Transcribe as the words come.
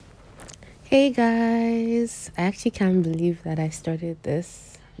Hey guys, I actually can't believe that I started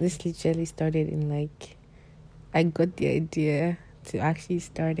this. This literally started in I got the idea to actually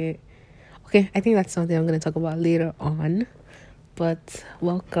start it. Okay, I think that's something I'm going to talk about later on. But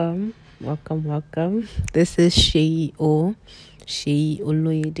welcome. This is Shei Oloyede.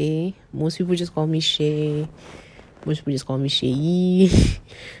 Most people just call me Shay. Most people just call me Shay.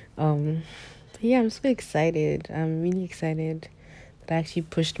 But yeah, I'm so excited. I'm really excited that I actually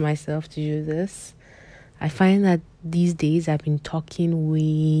pushed myself to do this. I find that these days I've been talking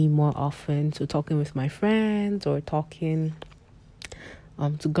way more often. So talking with my friends or talking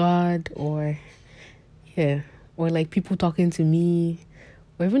to God or like people talking to me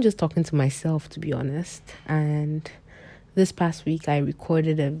or even just talking to myself, to be honest. And this past week I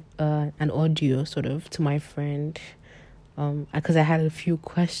recorded an audio sort of to my friend because I had a few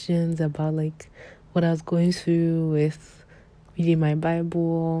questions about what I was going through with reading my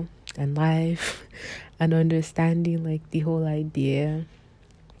Bible and life and understanding the whole idea.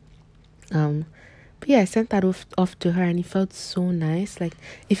 But yeah, I sent that off to her and it felt so nice.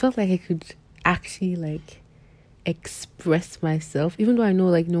 It felt like I could actually express myself, even though I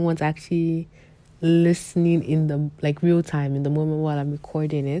know no one's actually listening in the real time in the moment while I'm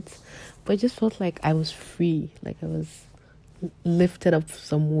recording it. But it just felt like I was free, like I was lifted up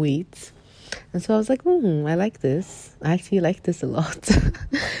some weight. And so I was like, I like this. I actually like this a lot.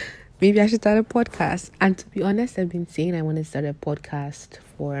 Maybe I should start a podcast. And to be honest, I've been saying I want to start a podcast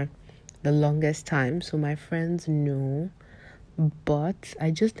for the longest time. So my friends know. But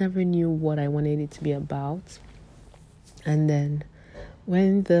I just never knew what I wanted it to be about. And then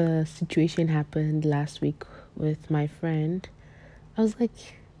when the situation happened last week with my friend, I was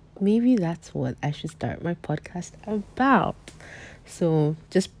like, maybe that's what I should start my podcast about. So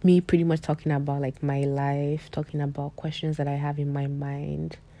just me pretty much talking about my life, talking about questions that I have in my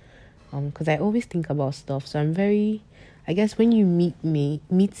mind. Because I always think about stuff. So I'm very, I guess when you meet me,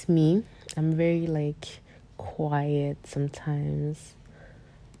 I'm very quiet sometimes.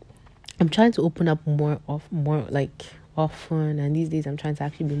 I'm trying to open up more often, and these days I'm trying to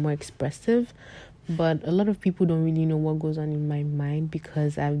actually be more expressive. But a lot of people don't really know what goes on in my mind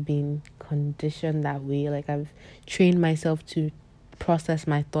because I've been conditioned that way. I've trained myself to process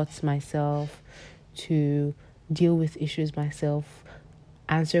my thoughts myself, to deal with issues myself,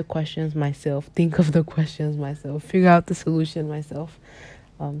 answer questions myself, think of the questions myself, figure out the solution myself.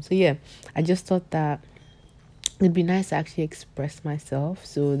 So yeah, I just thought that it'd be nice to actually express myself.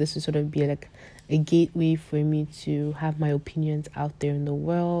 So this would sort of be a gateway for me to have my opinions out there in the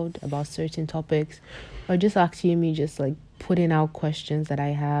world about certain topics, or just actually me just putting out questions that I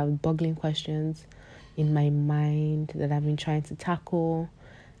have, buggling questions in my mind that I've been trying to tackle.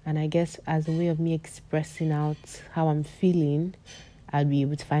 And I guess as a way of me expressing out how I'm feeling, I'll be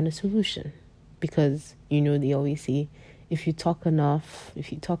able to find a solution. Because, they always say, if you talk enough,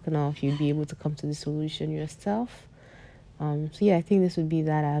 you'd be able to come to the solution yourself. So yeah, I think this would be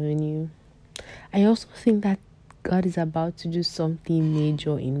that avenue. I also think that God is about to do something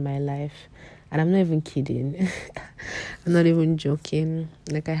major in my life. And I'm not even kidding. I'm not even joking.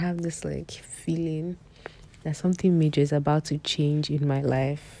 I have this feeling that something major is about to change in my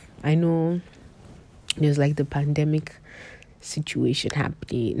life. I know there's the pandemic situation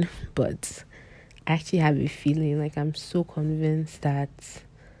happening, but I actually have a feeling I'm so convinced that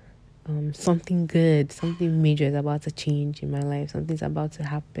something good, something major is about to change in my life. Something's about to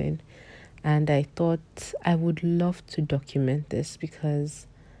happen. And I thought I would love to document this because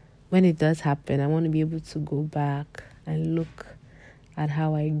when it does happen, I want to be able to go back and look at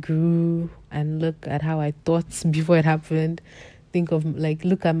how I grew and look at how I thought before it happened. Think of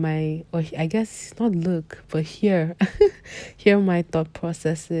look at my, or I guess not look, but hear my thought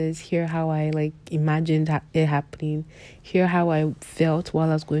processes, hear how I imagined it happening, hear how I felt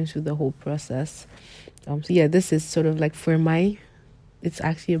while I was going through the whole process. So yeah, this is sort of it's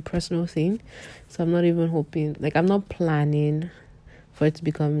actually a personal thing. So I'm not even hoping, I'm not planning for it to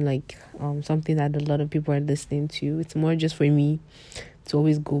become something that a lot of people are listening to. It's more just for me to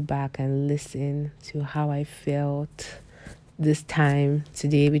always go back and listen to how I felt this time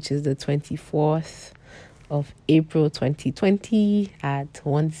today, which is the 24th of April 2020 at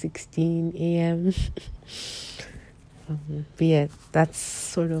 1:16 a.m. But yeah, that's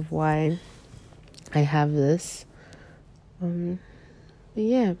sort of why I have this. But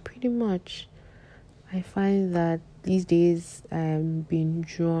yeah, pretty much I find that these days I'm being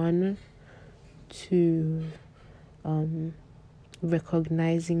drawn to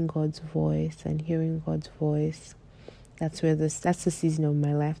recognizing God's voice and hearing God's voice. That's the season of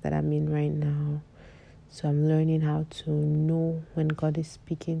my life that I'm in right now. So I'm learning how to know when God is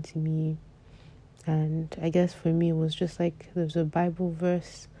speaking to me And I guess for me, it was just like there's a Bible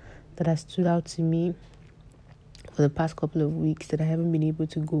verse that has stood out to me for the past couple of weeks that I haven't been able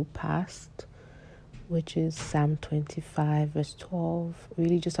to go past, which is Psalm 25, verse 12. It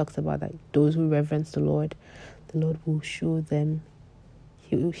really just talks about like those who reverence the Lord will show them,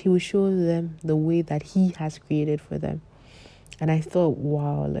 he will show them the way that he has created for them. And I thought,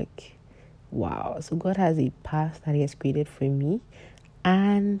 wow. So God has a path that he has created for me.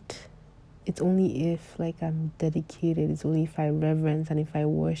 And it's only if like I'm dedicated, it's only if I reverence and if I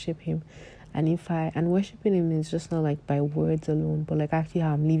worship him. And worshiping him is just not like by words alone, but like actually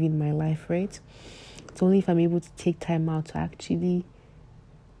how I'm living my life, right? It's only if I'm able to take time out to actually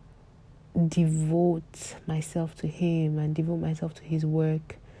devote myself to him and devote myself to his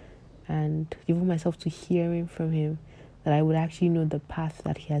work and devote myself to hearing from him that I would actually know the path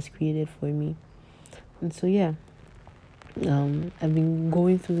that he has created for me. And so I've been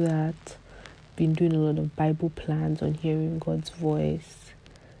going through that, been doing a lot of Bible plans on hearing God's voice,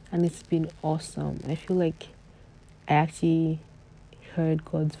 and it's been awesome. I feel like I actually heard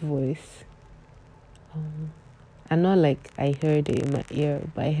God's voice. And not like I heard it in my ear,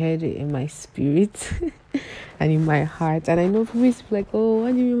 but I heard it in my spirit and in my heart. And I know people used to be like, oh,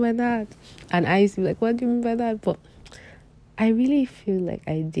 what do you mean by that? And I used to be like, what do you mean by that? But I really feel like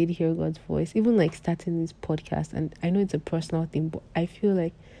I did hear God's voice, even like starting this podcast. And I know it's a personal thing, but I feel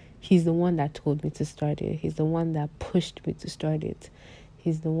like he's the one that told me to start it. He's the one that pushed me to start it.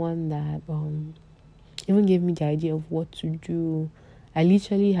 He's the one that even gave me the idea of what to do. I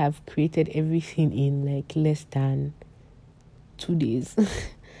literally have created everything in like less than 2 days.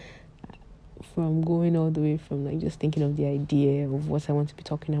 From going all the way from like just thinking of the idea of what I want to be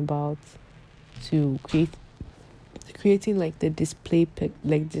talking about to creating like the display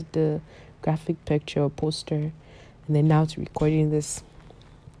like the graphic picture or poster, and then now to recording this.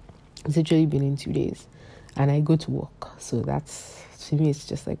 It's literally been in 2 days, and I go to work, so that's, to me, it's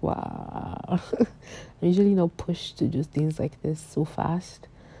just like, wow. I'm usually not pushed to do things like this so fast.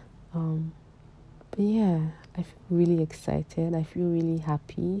 But yeah, I feel really excited. I feel really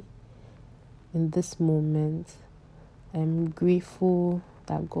happy in this moment. I'm grateful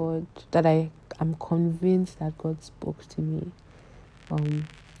that I'm convinced that God spoke to me.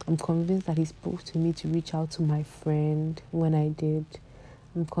 I'm convinced that he spoke to me to reach out to my friend when I did.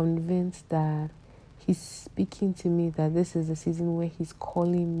 I'm convinced that he's speaking to me, that this is a season where he's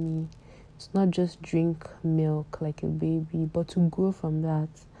calling me to not just drink milk like a baby, but to grow from that,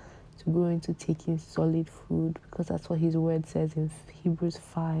 to grow into taking solid food, because that's what his word says in Hebrews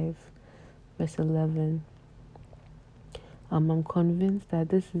 5, verse 11. I'm convinced that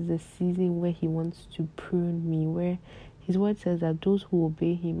this is a season where he wants to prune me, where his word says that those who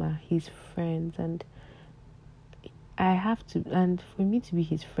obey him are his friends, and for me to be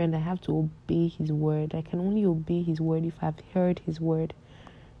his friend, I have to obey his word. I can only obey his word if I've heard his word.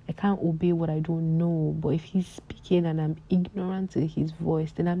 I can't obey what I don't know. But if he's speaking and I'm ignorant to his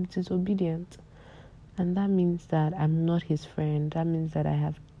voice, then I'm disobedient. And that means that I'm not his friend. That means that I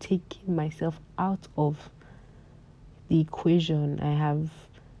have taken myself out of the equation. I have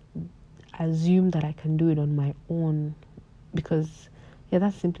assumed that I can do it on my own, because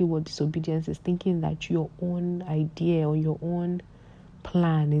that's simply what disobedience is, thinking that your own idea or your own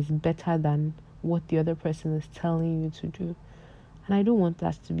plan is better than what the other person is telling you to do. And I don't want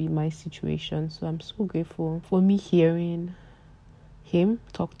that to be my situation. So I'm so grateful for me hearing him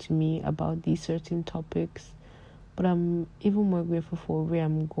talk to me about these certain topics. But I'm even more grateful for where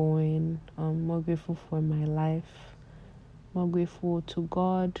I'm going. I'm more grateful for my life. More grateful to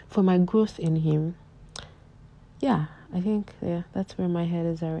God for my growth in him. Yeah, I think that's where my head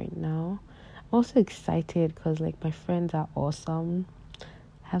is at right now. I'm also excited because like my friends are awesome.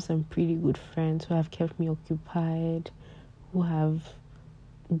 I have some pretty good friends who have kept me occupied, who have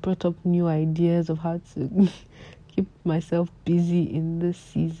brought up new ideas of how to keep myself busy in this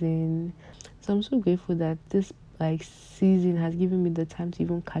season. So I'm so grateful that this like season has given me the time to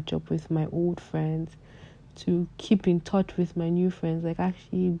even catch up with my old friends, to keep in touch with my new friends, like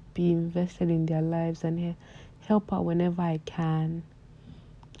actually be invested in their lives and help out whenever I can.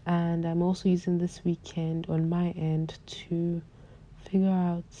 And I'm also using this weekend on my end to figure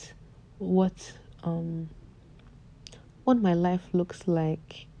out what my life looks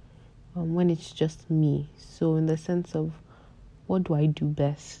like when it's just me. So in the sense of, what do I do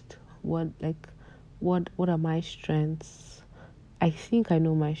best? What are my strengths? I think I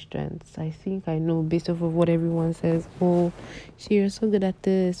know my strengths. I think I know, based off of what everyone says, oh, you're so good at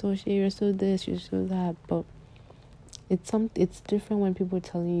this, or you're so this, you're so that. But it's different when people are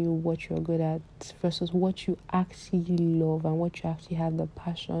telling you what you're good at versus what you actually love and what you actually have the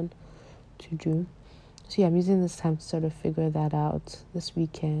passion to do. So yeah, I'm using this time to sort of figure that out this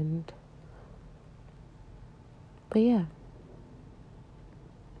weekend. But yeah,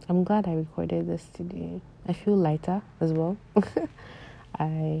 I'm glad I recorded this today. I feel lighter as well.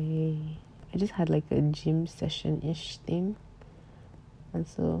 I just had like a gym session-ish thing. And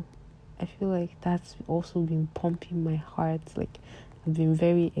so I feel like that's also been pumping my heart. Like I've been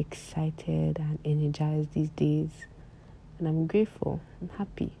very excited and energized these days. And I'm grateful. I'm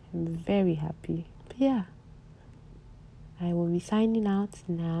happy. I'm very happy. But yeah, I will be signing out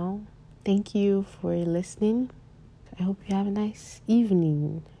now. Thank you for listening. I hope you have a nice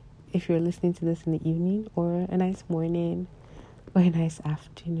evening. If you're listening to this in the evening, or a nice morning, or a nice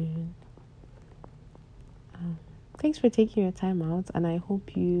afternoon. Thanks for taking your time out, and I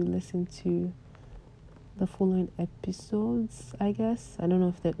hope you listen to the following episodes, I guess. I don't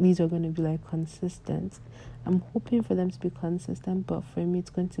know if these are going to be like consistent. I'm hoping for them to be consistent, but for me it's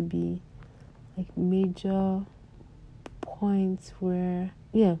going to be like major points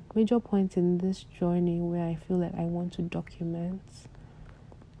in this journey where I feel like I want to document.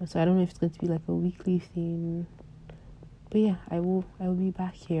 So I don't know if it's going to be like a weekly thing, but yeah, I will be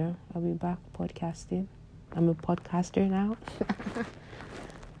back here. I'll be back podcasting. I'm a podcaster now.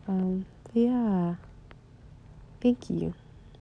 But yeah, thank you.